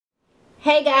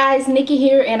Hey guys, Nikki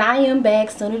here, and I am back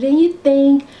sooner than you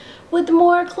think with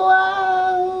more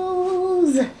clothes.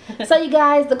 So you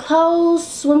guys, the clothes,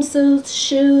 swimsuits,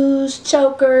 shoes,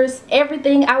 chokers,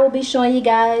 everything I will be showing you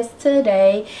guys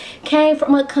today came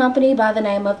from a company by the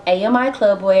name of AMI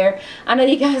Clubwear. I know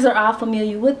you guys are all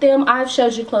familiar with them. I've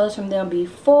showed you clothes from them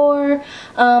before.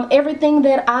 Everything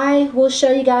that I will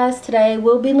show you guys today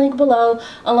will be linked below,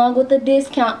 along with the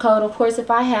discount code, of course, if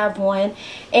I have one.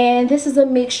 And this is a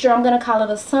mixture. I'm going to call it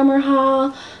a summer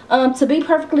haul. To be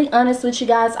perfectly honest with you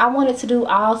guys, I wanted to do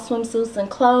all swimsuits and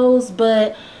clothes,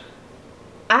 but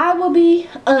I will be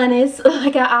honest,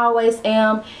 like I always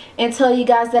am, and tell you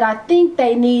guys that I think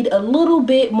they need a little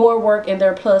bit more work in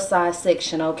their plus size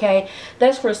section, okay?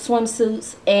 That's for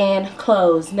swimsuits and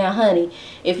clothes. Now, honey,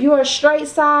 if you're a straight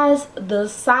size, the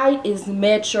site is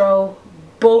Metro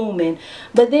booming.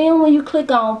 But then when you click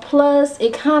on plus,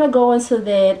 it kind of goes into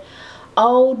that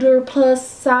older plus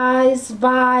size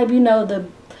vibe, you know,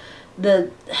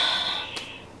 the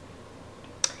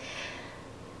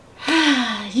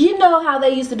you know how they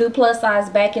used to do plus size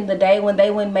back in the day when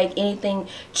they wouldn't make anything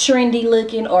trendy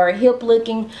looking or hip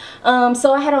looking.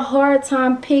 So I had a hard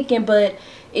time picking, but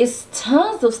it's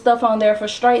tons of stuff on there for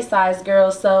straight size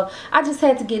girls, so I just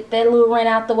had to get that little rant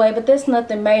out the way. But that's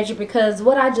nothing major, because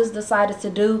what I just decided to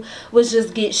do was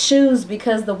just get shoes,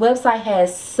 because the website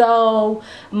has so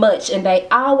much and they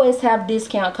always have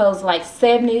discount codes like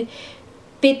 50%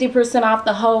 off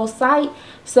the whole site.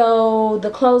 So the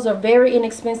clothes are very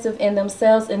inexpensive in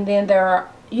themselves, and then there are,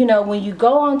 you know, when you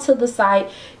go onto the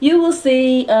site, you will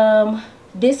see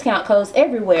discount codes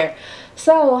everywhere.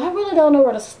 So I really don't know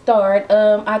where to start.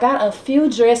 I got a few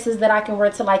dresses that I can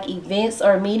wear to like events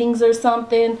or meetings or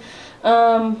something,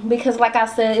 because like I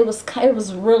said, it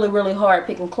was really hard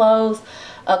picking clothes.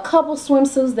 A couple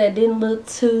swimsuits that didn't look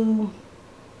too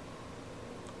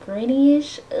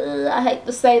greenish, I hate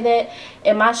to say that,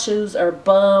 and my shoes are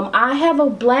bum. I have a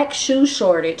black shoe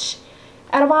shortage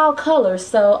out of all colors,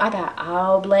 so I got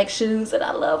all black shoes and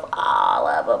I love all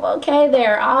of them, okay?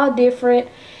 They're all different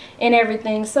and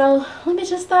everything. So let me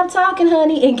just stop talking,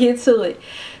 honey, and get to it.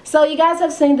 So you guys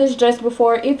have seen this dress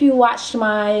before if you watched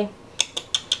my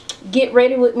Get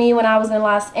Ready With Me when I was in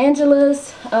Los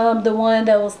Angeles, the one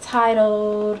that was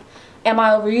titled Am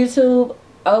I Over YouTube?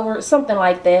 Over something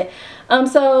like that.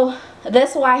 So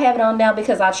that's why I have it on now,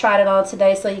 because I tried it on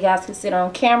today so you guys can see it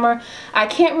on camera. I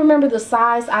can't remember the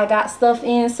size I got stuff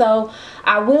in, so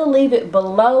I will leave it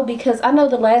below, because I know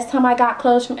the last time I got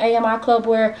clothes from AMI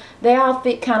Clubwear, they all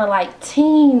fit kind of like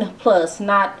teen plus,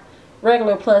 not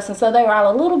regular plus, and so they were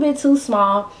all a little bit too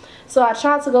small. So I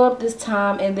tried to go up this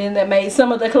time, and then that made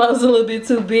some of the clothes a little bit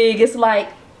too big. It's like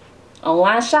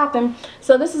online shopping.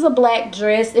 So this is a black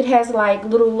dress. It has like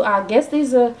little, I guess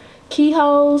these are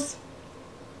keyholes.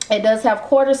 It does have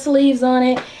quarter sleeves on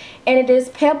it, and it is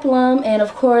peplum, and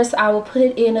of course I will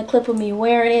put in a clip of me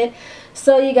wearing it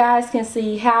so you guys can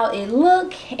see how it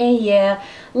look. And yeah,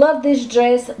 love this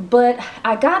dress, but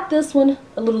I got this one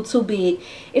a little too big.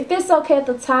 It fits okay at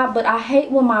the top, but I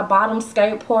hate when my bottom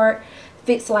skirt part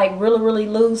fits like really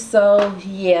loose. So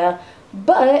yeah,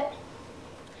 but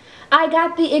I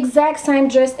got the exact same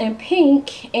dress in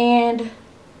pink, and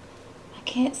I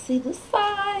can't see the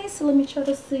size, so let me try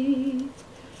to see.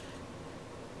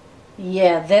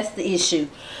 Yeah, that's the issue.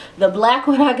 The black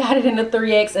one, I got it in the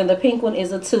 3X, and the pink one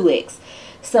is a 2X.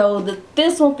 So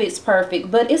this one fits perfect,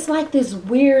 but it's like this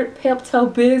weird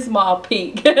Pepto-Bismol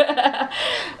pink. But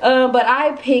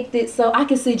I picked it so I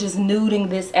can see just nuding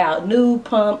this out. Nude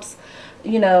pumps,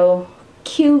 you know,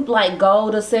 cute like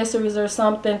gold accessories or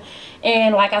something.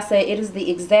 And like I said, it is the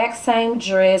exact same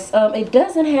dress. It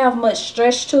doesn't have much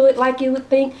stretch to it like you would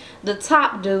think. The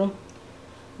top do,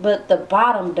 but the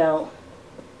bottom don't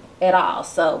at all.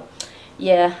 So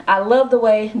yeah, I love the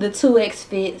way the 2X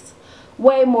fits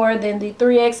way more than the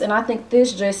 3X, and I think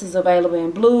this dress is available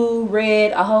in blue,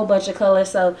 red, a whole bunch of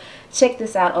colors. So check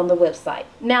this out on the website.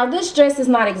 Now this dress is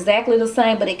not exactly the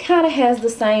same, but it kind of has the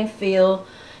same feel.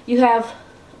 You have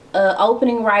an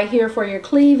opening right here for your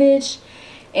cleavage,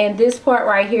 and this part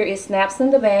right here, it snaps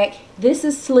in the back. This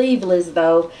is sleeveless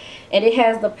though, and it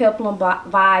has the peplum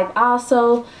vibe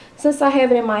also. Since I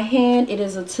have it in my hand, it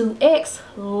is a 2X.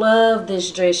 Love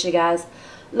this dress, you guys.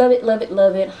 Love it, love it,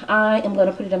 love it. I am going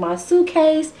to put it in my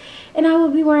suitcase, and I will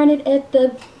be wearing it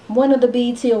at one of the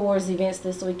BET Awards events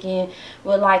this weekend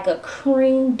with like a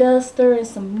cream duster and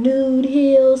some nude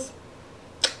heels.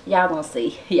 Y'all gonna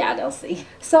see. Y'all gonna see.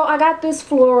 So I got this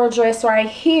floral dress right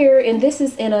here, and this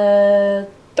is in a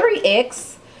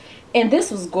 3X, and this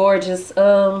was gorgeous.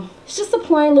 It's just a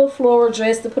plain little floral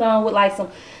dress to put on with like some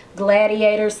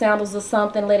gladiator sandals or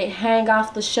something. Let it hang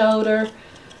off the shoulder.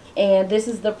 And this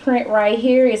is the print right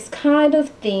here. It's kind of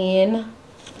thin,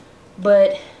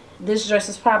 but this dress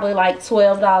is probably like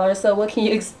 $12. So what can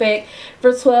you expect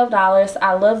for $12?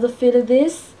 I love the fit of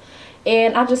this,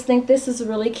 and I just think this is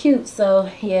really cute.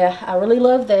 So yeah, I really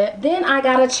love that. Then I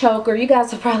got a choker. You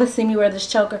guys have probably seen me wear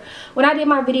this choker when I did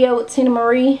my video with Tina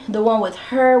Marie, the one with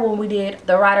her when we did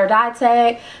the ride or die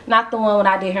tag, not the one when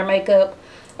I did her makeup.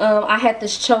 I had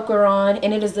this choker on,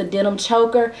 and it is a denim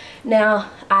choker. Now,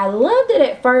 I loved it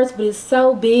at first, but it's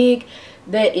so big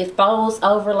that it folds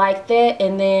over like that,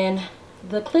 and then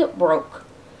the clip broke.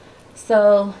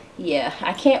 So, yeah,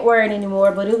 I can't wear it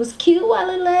anymore, but it was cute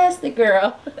while it lasted,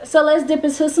 girl. So, let's dip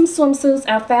into some swimsuits.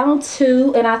 I found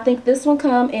two, and I think this one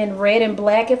come in red and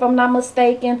black, if I'm not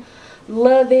mistaken.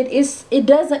 Love it. It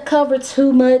doesn't cover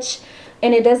too much,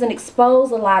 and it doesn't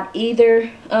expose a lot either.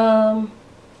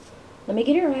 Let me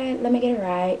get it right. Let me get it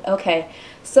right. Okay.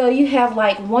 So you have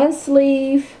like one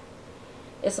sleeve.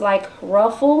 It's like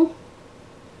ruffle.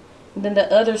 And then the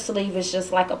other sleeve is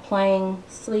just like a plain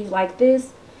sleeve like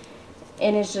this.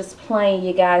 And it's just plain,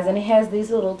 you guys. And it has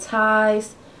these little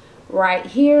ties right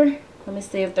here. Let me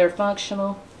see if they're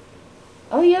functional.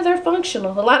 Oh yeah, they're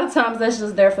functional. A lot of times that's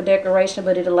just there for decoration,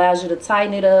 but it allows you to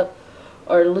tighten it up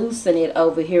or loosen it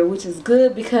over here, which is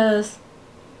good because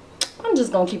I'm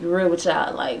just gonna keep it real with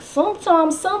y'all. Like,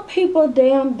 sometimes some people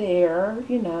down there,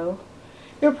 you know,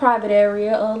 your private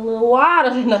area a little wider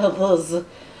than others.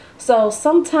 So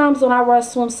sometimes when I wear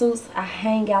swimsuits, I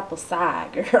hang out the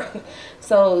side, girl.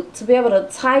 So to be able to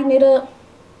tighten it up,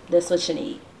 that's what you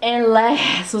need. And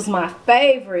last was my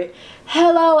favorite.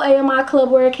 Hello, AMI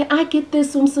Clubwear. Can I get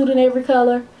this swimsuit in every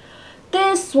color?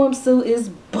 This swimsuit is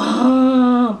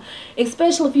bomb.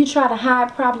 Especially if you try to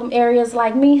hide problem areas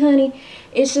like me, honey.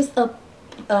 It's just a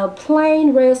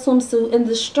plain red swimsuit, and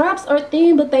the straps are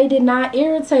thin, but they did not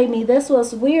irritate me. That's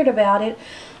what's weird about it.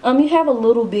 You have a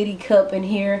little bitty cup in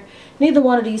here. Neither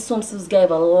one of these swimsuits gave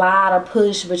a lot of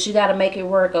push, but you got to make it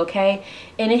work, okay?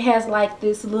 And it has like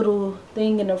this little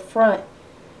thing in the front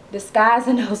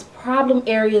disguising those problem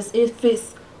areas. It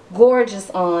fits gorgeous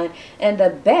on, and the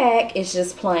back is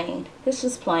just plain. It's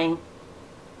just plain.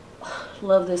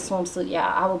 Love this swimsuit, y'all.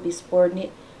 I will be sporting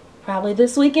it probably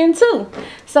this weekend too.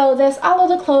 So that's all of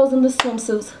the clothes and the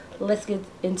swimsuits. Let's get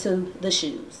into the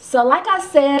shoes. So like I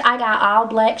said, I got all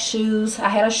black shoes. I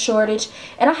had a shortage,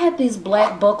 and I had these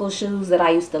black buckle shoes that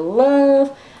I used to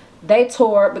love. They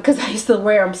tore because I used to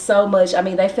wear them so much. I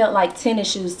mean, they felt like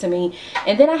tennis shoes to me.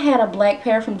 And then I had a black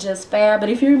pair from Just Fab. But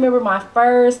if you remember my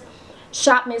first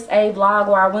Shop Miss A vlog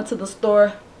where I went to the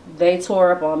store, they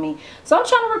tore up on me. So I'm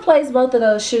trying to replace both of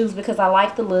those shoes because I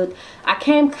like the look. I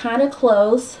came kind of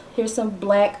close. Here's some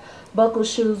black buckle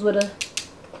shoes with a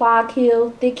clog heel,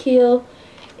 thick heel,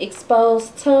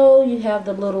 exposed toe. You have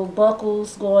the little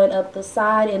buckles going up the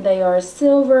side, and they are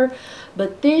silver.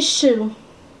 But this shoe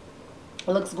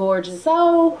looks gorgeous.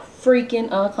 So freaking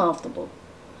uncomfortable.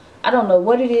 I don't know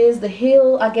what it is. The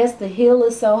heel, I guess the heel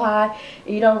is so high,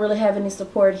 you don't really have any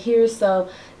support here. So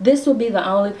this will be the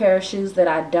only pair of shoes that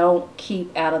I don't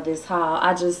keep out of this haul.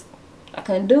 I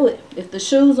couldn't do it. If the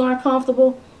shoes aren't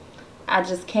comfortable, I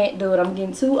just can't do it. I'm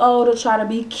getting too old to try to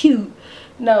be cute.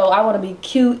 No, I want to be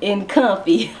cute and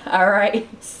comfy. Alright.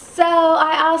 So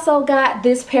I also got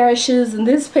this pair of shoes, and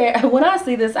this pair, when I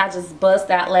see this, I just bust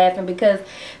out laughing because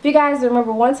if you guys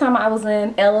remember, one time I was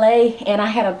in LA and I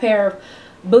had a pair of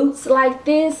boots like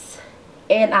this,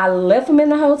 and I left them in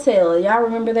the hotel. Y'all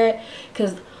remember that?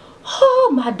 Because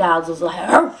oh, my dogs was like,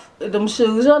 "Arf," them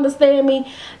shoes, you understand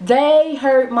me? They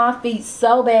hurt my feet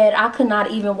so bad I could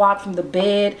not even walk from the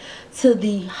bed to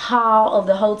the hall of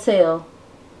the hotel.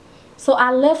 So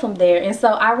I left them there, and so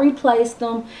I replaced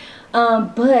them.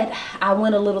 But I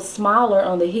went a little smaller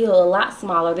on the heel, a lot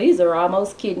smaller. These are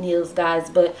almost kitten heels, guys.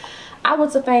 But I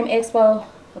went to Fame Expo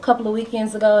a couple of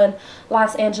weekends ago in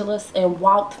Los Angeles and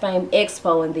walked Fame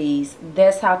Expo in these.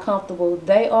 That's how comfortable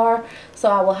they are. So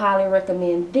I will highly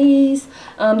recommend these.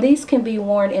 These can be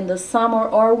worn in the summer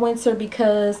or winter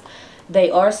because they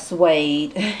are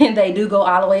suede and they do go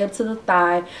all the way up to the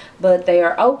thigh, but they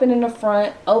are open in the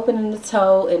front, open in the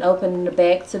toe, and open in the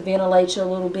back to ventilate you a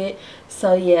little bit.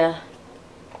 So yeah,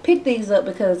 pick these up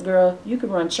because, girl, you can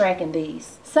run track in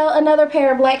these. So another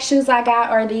pair of black shoes I got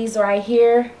are these right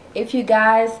here. If you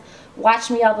guys watch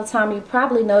me all the time, you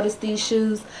probably noticed these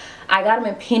shoes. I got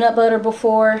them in peanut butter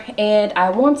before, and I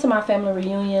wore them to my family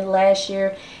reunion last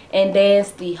year and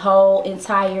danced the whole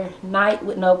entire night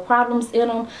with no problems in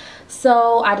them.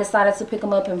 So I decided to pick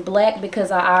them up in black because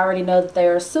I already know that they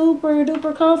are super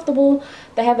duper comfortable.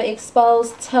 They have an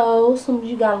exposed toe. Some of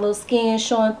you got a little skin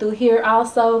showing through here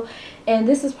also. And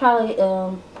this is probably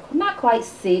not quite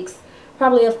 6,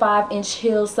 probably a 5-inch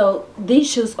heel. So these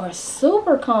shoes are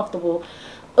super comfortable.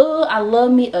 I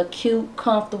love me a cute,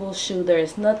 comfortable shoe. There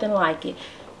is nothing like it.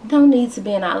 Don't need to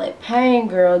be an outlet pain,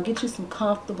 girl. Get you some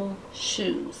comfortable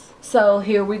shoes. So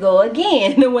here we go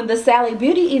again. When the Sally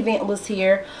Beauty event was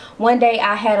here, one day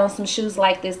I had on some shoes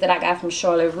like this that I got from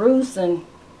Charlotte Russe, and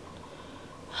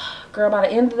girl, by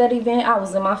the end of that event, I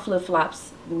was in my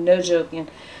flip-flops. No joking.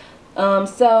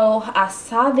 So I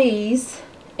saw these,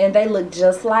 and they look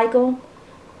just like them.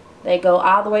 They go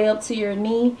all the way up to your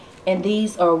knee, and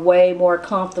these are way more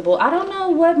comfortable. I don't know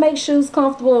what makes shoes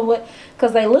comfortable and what,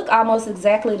 because they look almost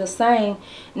exactly the same.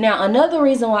 Now, another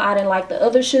reason why I didn't like the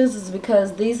other shoes is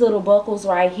because these little buckles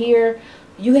right here,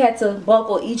 you had to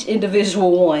buckle each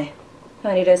individual one.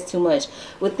 Honey, that's too much.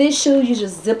 With this shoe, you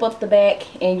just zip up the back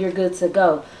and you're good to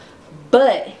go.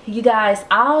 But you guys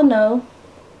all know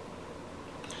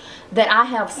that I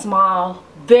have small,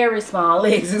 very small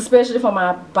legs, especially for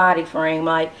my body frame,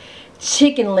 like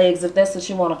chicken legs, if that's what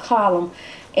you want to call them.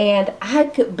 And I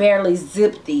could barely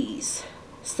zip these.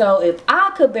 So if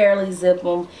I could barely zip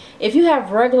them, if you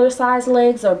have regular size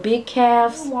legs or big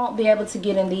calves, you won't be able to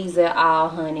get in these at all,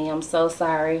 honey. I'm so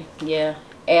sorry. Yeah,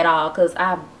 at all, because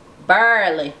I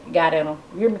barely got in them.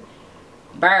 You hear me?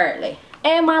 Barely.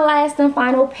 And my last and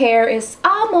final pair is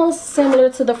almost similar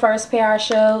to the first pair I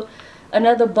showed.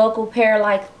 Another buckle pair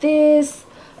like this,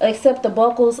 except the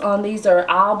buckles on these are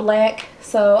all black.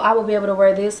 So I will be able to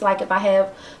wear this like if I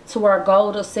have to wear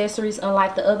gold accessories,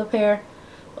 unlike the other pair.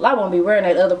 Well, I won't be wearing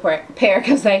that other pair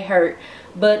because they hurt.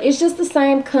 But it's just the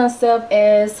same concept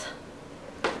as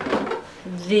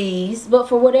these. But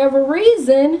for whatever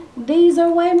reason, these are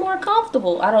way more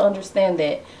comfortable. I don't understand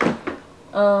that.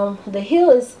 The heel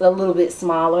is a little bit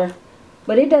smaller,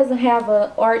 but it doesn't have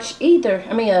an arch either.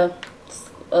 I mean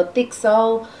a thick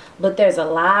sole, but there's a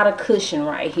lot of cushion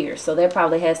right here, so that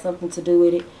probably has something to do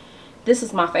with it. This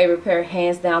is my favorite pair,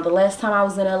 hands down. The last time I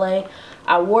was in LA,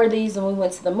 I wore these and we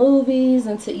went to the movies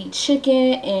and to eat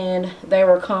chicken, and they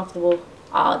were comfortable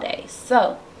all day.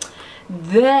 So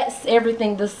that's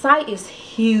everything. The site is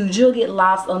huge. You'll get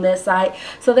lost on that site.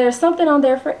 So there's something on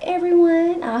there for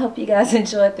everyone. I hope you guys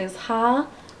enjoyed this haul.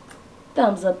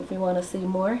 Thumbs up if you want to see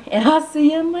more, and I'll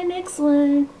see you in my next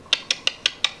one.